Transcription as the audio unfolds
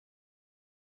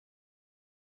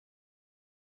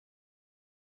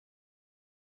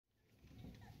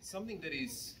something that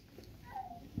is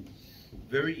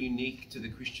very unique to the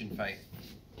Christian faith,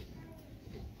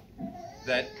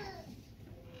 that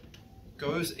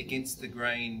goes against the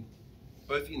grain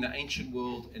both in the ancient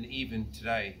world and even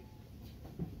today,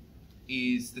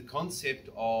 is the concept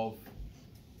of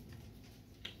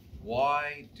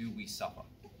why do we suffer?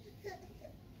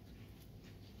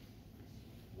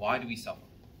 Why do we suffer?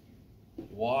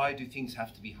 Why do things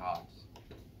have to be hard?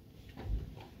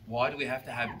 Why do we have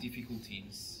to have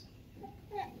difficulties?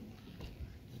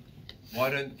 Why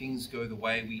don't things go the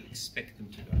way we expect them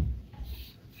to go?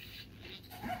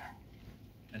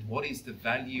 And what is the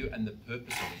value and the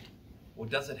purpose of it? Or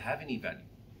does it have any value?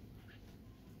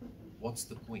 What's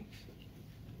the point?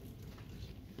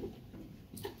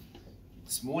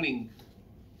 This morning,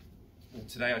 or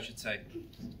today I should say,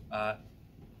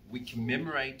 we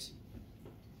commemorate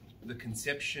the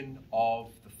conception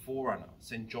of the forerunner,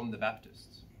 St. John the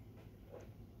Baptist.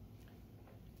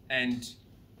 And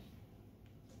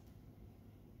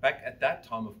back at that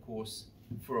time, of course,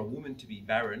 for a woman to be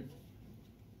barren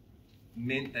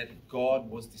meant that God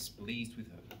was displeased with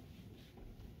her.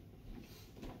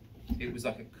 It was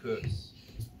like a curse.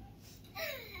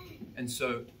 And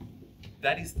so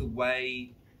that is the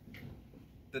way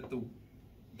that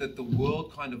the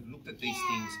world kind of looked at these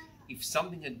things. If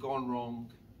something had gone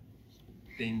wrong,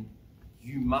 then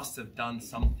you must have done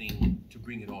something to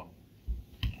bring it on.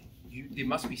 There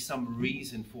must be some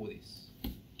reason for this.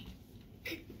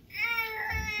 And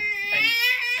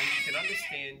you can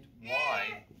understand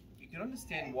why. You can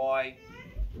understand why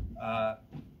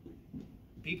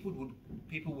people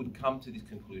would come to this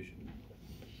conclusion.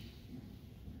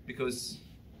 Because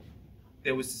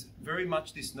there was very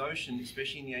much this notion,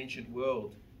 especially in the ancient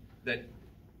world, that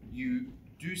you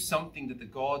do something that the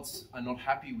gods are not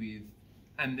happy with,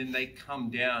 and then they come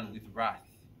down with wrath,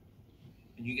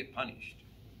 and you get punished.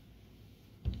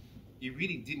 You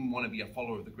really didn't want to be a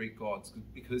follower of the Greek gods,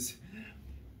 because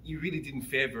you really didn't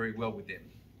fare very well with them.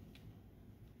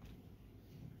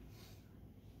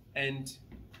 And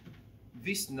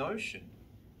this notion,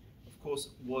 of course,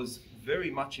 was very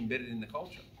much embedded in the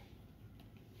culture.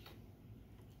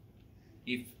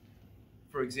 If,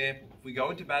 for example, if we go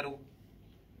into battle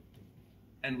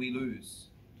and we lose,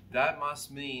 that must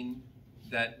mean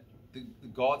that the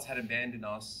gods had abandoned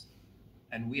us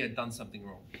and we had done something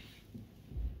wrong.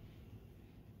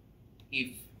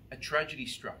 If a tragedy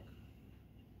struck,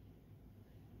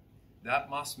 that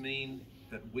must mean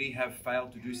that we have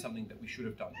failed to do something that we should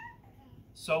have done.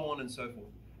 So on and so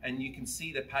forth. And you can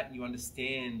see the pattern, you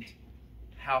understand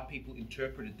how people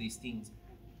interpreted these things.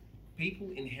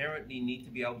 People inherently need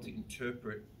to be able to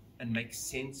interpret and make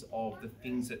sense of the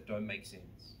things that don't make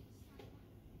sense.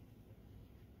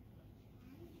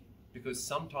 Because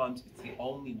sometimes it's the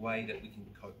only way that we can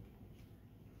cope.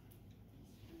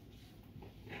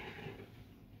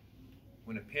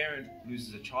 When a parent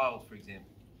loses a child, for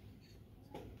example,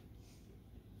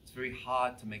 it's very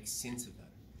hard to make sense of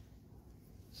that.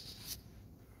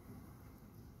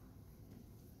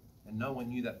 And no one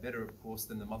knew that better, of course,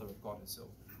 than the Mother of God herself.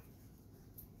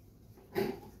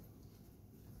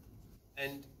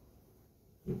 And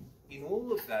in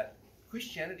all of that,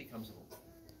 Christianity comes along.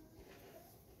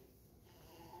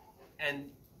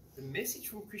 And the message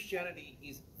from Christianity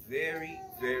is very,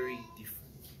 very different.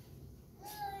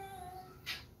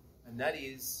 And that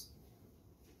is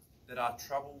that our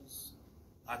troubles,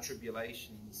 our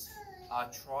tribulations,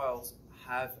 our trials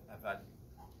have a value.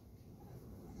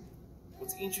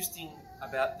 What's interesting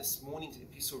about this morning's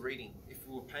epistle reading, if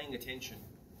we were paying attention,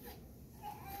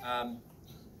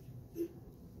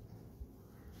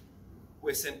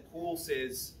 where St. Paul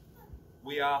says,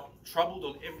 we are troubled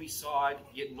on every side,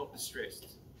 yet not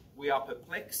distressed. We are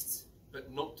perplexed,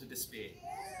 but not to despair.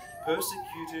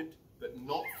 Persecuted, but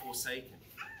not forsaken.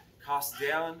 Cast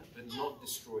down, but not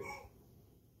destroyed.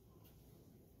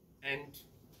 And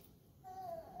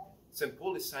St.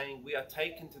 Paul is saying we are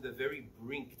taken to the very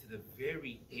brink, to the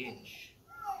very edge,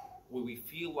 where we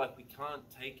feel like we can't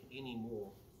take any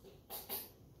more.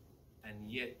 And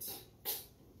yet,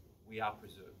 we are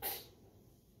preserved.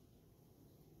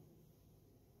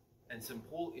 And St.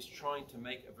 Paul is trying to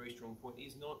make a very strong point.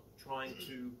 He's not trying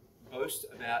to boast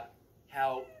about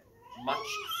how much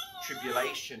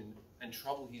tribulation and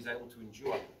trouble he's able to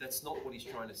endure. That's not what he's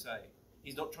trying to say.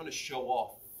 He's not trying to show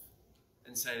off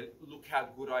and say, look how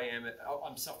good I am.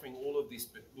 I'm suffering all of this,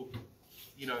 but look,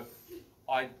 you know,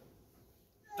 I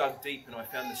dug deep and I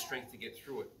found the strength to get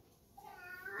through it.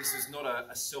 This is not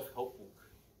a self-help book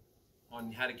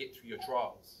on how to get through your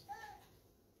trials.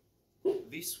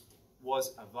 This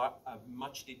was a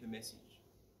much deeper message.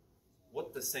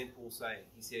 What does St. Paul say?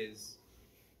 He says,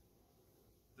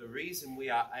 the reason we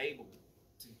are able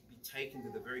to be taken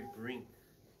to the very brink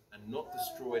and not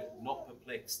destroyed, not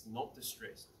perplexed, not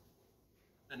distressed,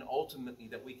 and ultimately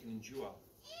that we can endure,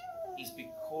 is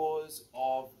because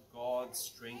of God's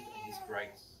strength and his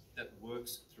grace that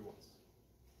works through us.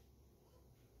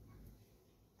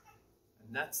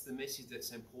 And that's the message that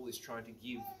St. Paul is trying to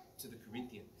give to the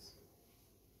Corinthians.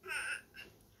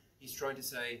 He's trying to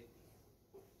say,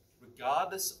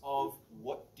 regardless of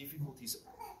what difficulties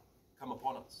come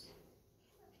upon us,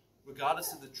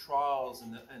 regardless of the trials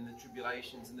and the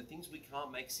tribulations and the things we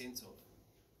can't make sense of,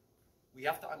 we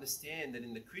have to understand that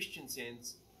in the Christian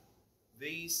sense,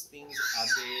 these things are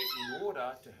there in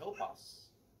order to help us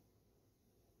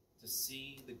to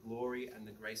see the glory and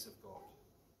the grace of God.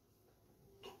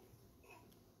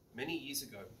 Many years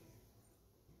ago,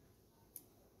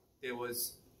 there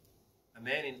was a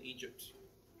man in Egypt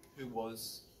who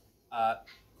was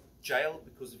jailed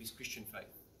because of his Christian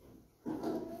faith.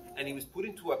 And he was put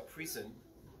into a prison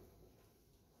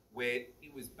where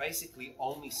it was basically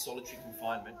only solitary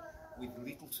confinement with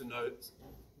little to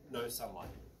no sunlight.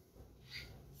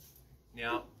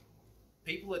 Now,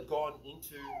 people had gone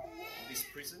into this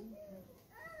prison,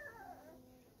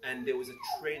 and there was a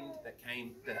trend that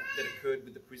occurred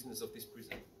with the prisoners of this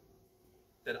prison,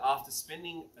 that after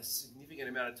spending a significant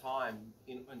amount of time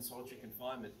in solitary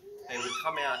confinement, they would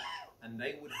come out and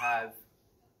they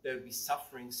would be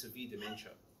suffering severe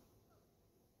dementia.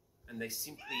 And their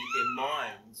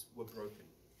minds were broken.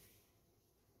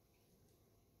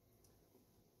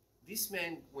 This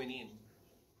man went in.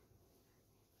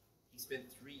 He spent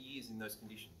 3 years in those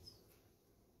conditions.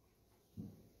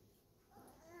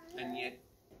 And yet,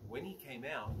 when he came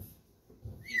out,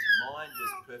 his mind was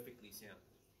perfectly sound.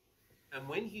 And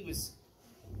when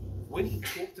he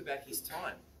talked about his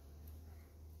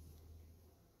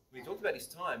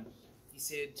time, he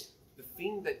said, the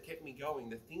thing that kept me going,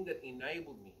 the thing that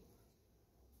enabled me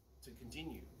to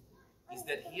continue, is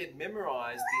that he had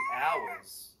memorized the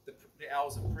hours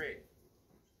of prayer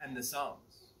and the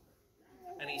Psalms.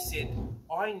 And he said,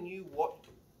 I knew what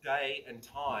day and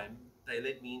time they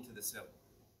led me into the cell.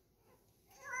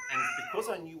 And because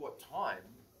I knew what time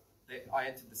I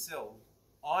entered the cell,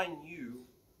 I knew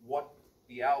what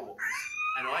the hour was.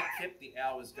 And I kept the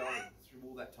hours going through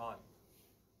all that time,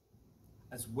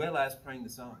 as well as praying the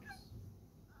Psalms.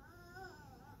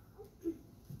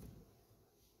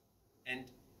 And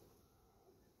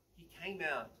he came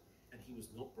out and he was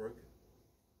not broken.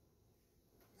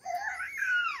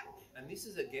 And this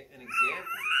is an example.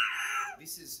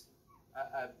 This is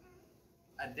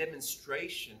a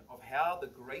demonstration of how the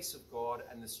grace of God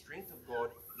and the strength of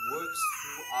God works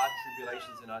through our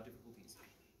tribulations and our difficulties.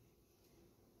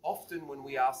 Often when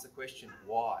we ask the question,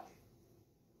 why?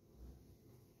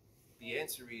 The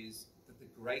answer is that the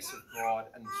grace of God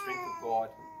and the strength of God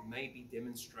may be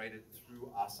demonstrated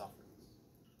through our sufferings.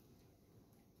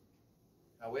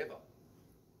 However,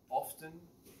 often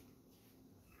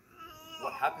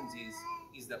what happens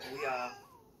is that we are,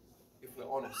 if we're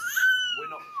honest, we're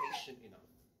not patient enough.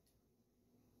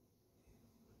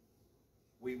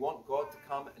 We want God to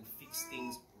come and fix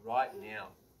things right now.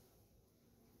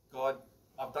 God,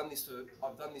 I've done this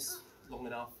long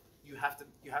enough. You have to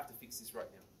fix this right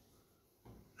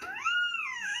now.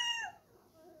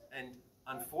 And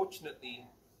unfortunately,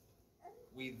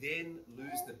 we then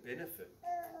lose the benefit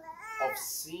of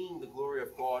seeing the glory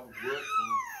of God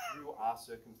working through our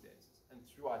circumstances and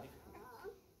through our difficulties.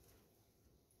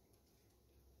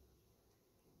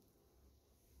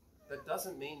 That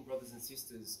doesn't mean, brothers and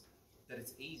sisters, that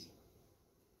it's easy.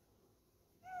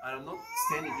 And I'm not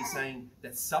standing here saying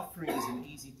that suffering is an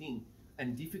easy thing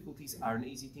and difficulties are an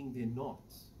easy thing. They're not.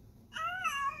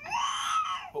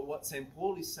 But what St.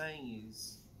 Paul is saying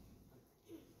is,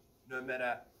 no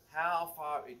matter how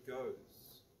far it goes,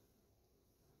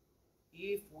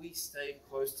 if we stay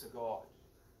close to God,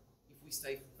 if we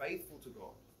stay faithful to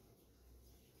God,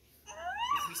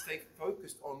 if we stay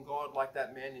focused on God like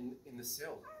that man in the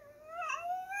cell,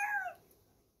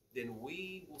 then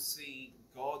we will see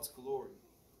God's glory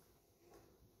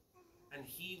and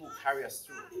he will carry us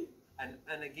through it.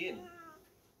 And again,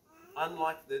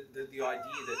 unlike the idea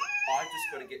that I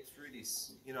just got to get through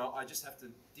this, I just have to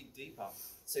dig deeper,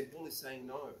 St. Paul is saying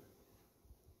no.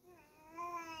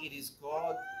 It is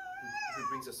God who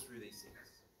brings us through these things.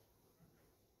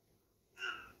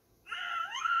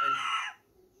 And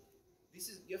this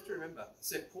is, you have to remember,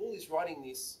 St. Paul is writing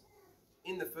this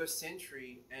in the 1st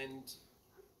century, and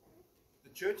the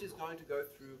church is going to go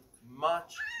through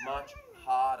much, much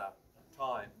harder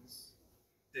times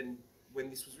than when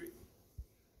this was written.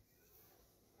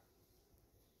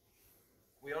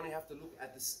 We only have to look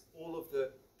at all of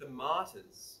the the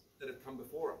martyrs that have come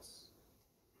before us.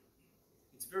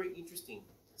 It's very interesting.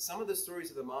 Some of the stories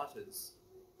of the martyrs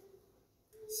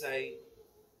say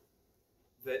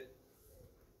that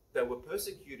they were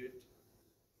persecuted.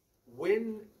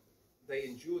 When they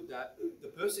endured that, the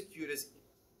persecutors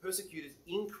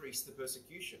increased the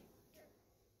persecution.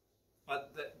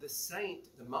 But the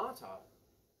saint, the martyr,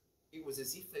 it was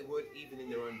as if they weren't even in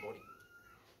their own body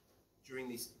during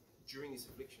these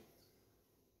afflictions.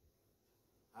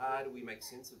 How do we make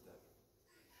sense of that?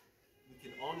 We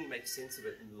can only make sense of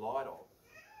it in light of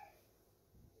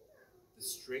the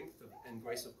strength and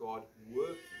grace of God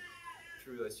working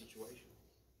through those situations.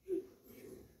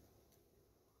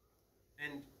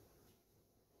 And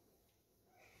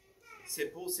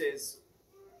St. Paul says,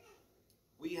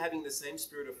 we having the same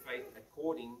spirit of faith,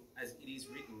 according as it is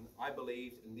written, I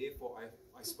believed and therefore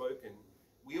I spoken.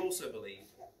 We also believe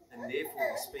and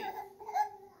therefore we speak.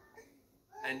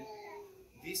 And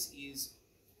this is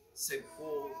St.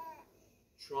 Paul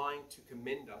trying to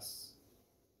commend us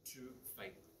to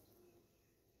faith.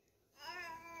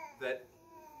 That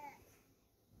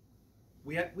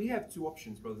we have two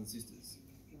options, brothers and sisters.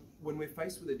 When we're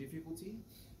faced with a difficulty,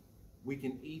 we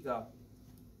can either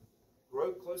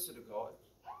grow closer to God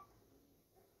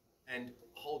and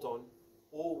hold on,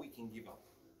 or we can give up.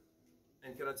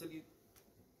 And can I tell you,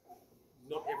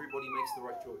 not everybody makes the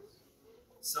right choice.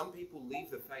 Some people leave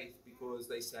the faith because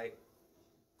they say,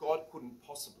 God couldn't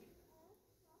possibly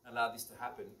allow this to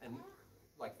happen, and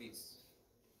like this.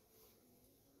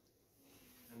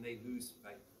 And they lose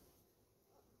faith.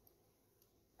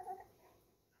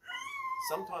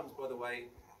 Sometimes, by the way,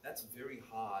 that's very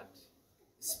hard,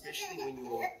 especially when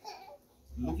you're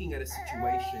looking at a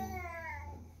situation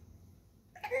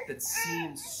that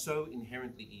seems so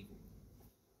inherently evil.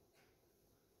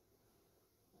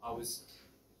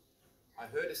 I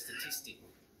heard a statistic,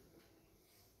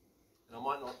 and I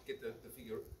might not get the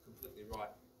figure completely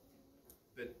right,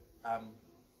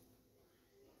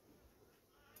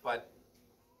 but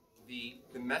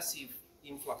the massive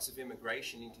influx of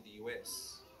immigration into the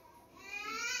US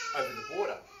over the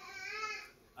border,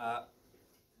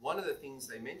 one of the things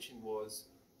they mentioned was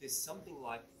there's something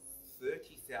like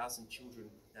 30,000 children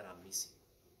that are missing.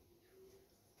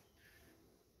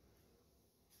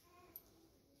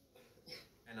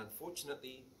 And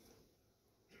unfortunately,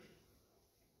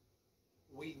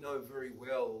 we know very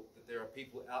well that there are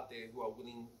people out there who are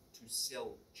willing to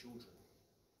sell children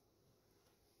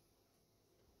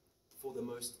for the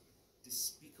most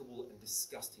despicable and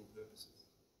disgusting purposes.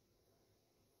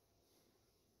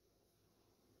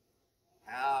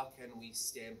 How can we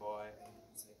stand by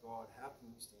and say, God, how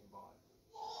can we stand by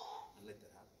and let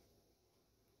that happen?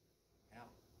 How?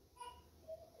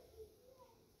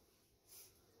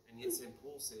 And yet St.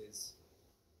 Paul says,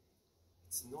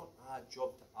 it's not our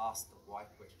job to ask the why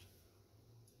question.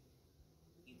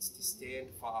 It's to stand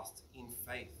fast in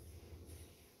faith,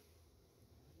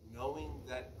 knowing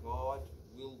that God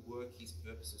will work his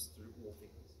purposes through all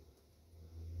things.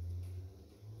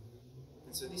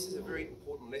 And so this is a very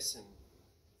important lesson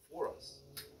for us.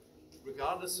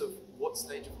 Regardless of what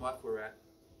stage of life we're at,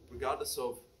 regardless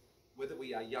of whether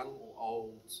we are young or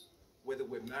old, whether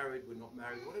we're married, we're not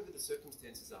married, whatever the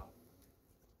circumstances are,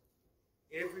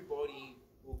 everybody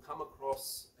will come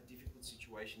across a difficult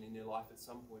situation in their life at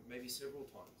some point, maybe several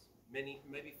times,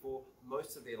 maybe for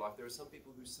most of their life. There are some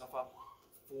people who suffer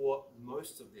for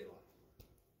most of their life.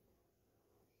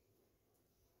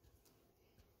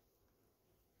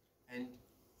 And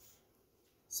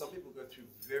some people go through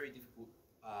very difficult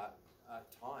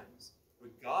times,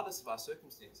 regardless of our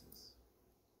circumstances.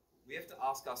 We have to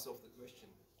ask ourselves the question,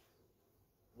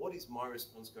 what is my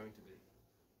response going to be?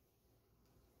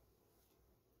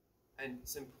 And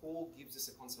St. Paul gives us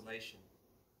a consolation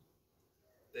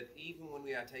that even when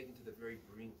we are taken to the very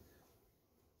brink,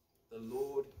 the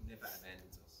Lord never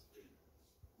abandons us,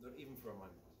 not even for a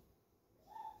moment,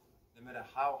 no matter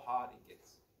how hard it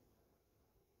gets.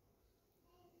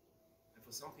 And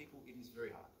for some people, it is very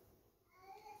hard.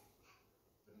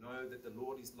 But know that the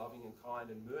Lord is loving and kind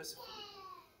and merciful,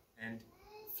 and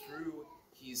through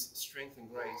his strength and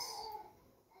grace,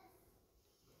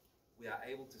 we are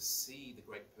able to see the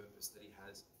great purpose that he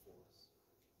has for us.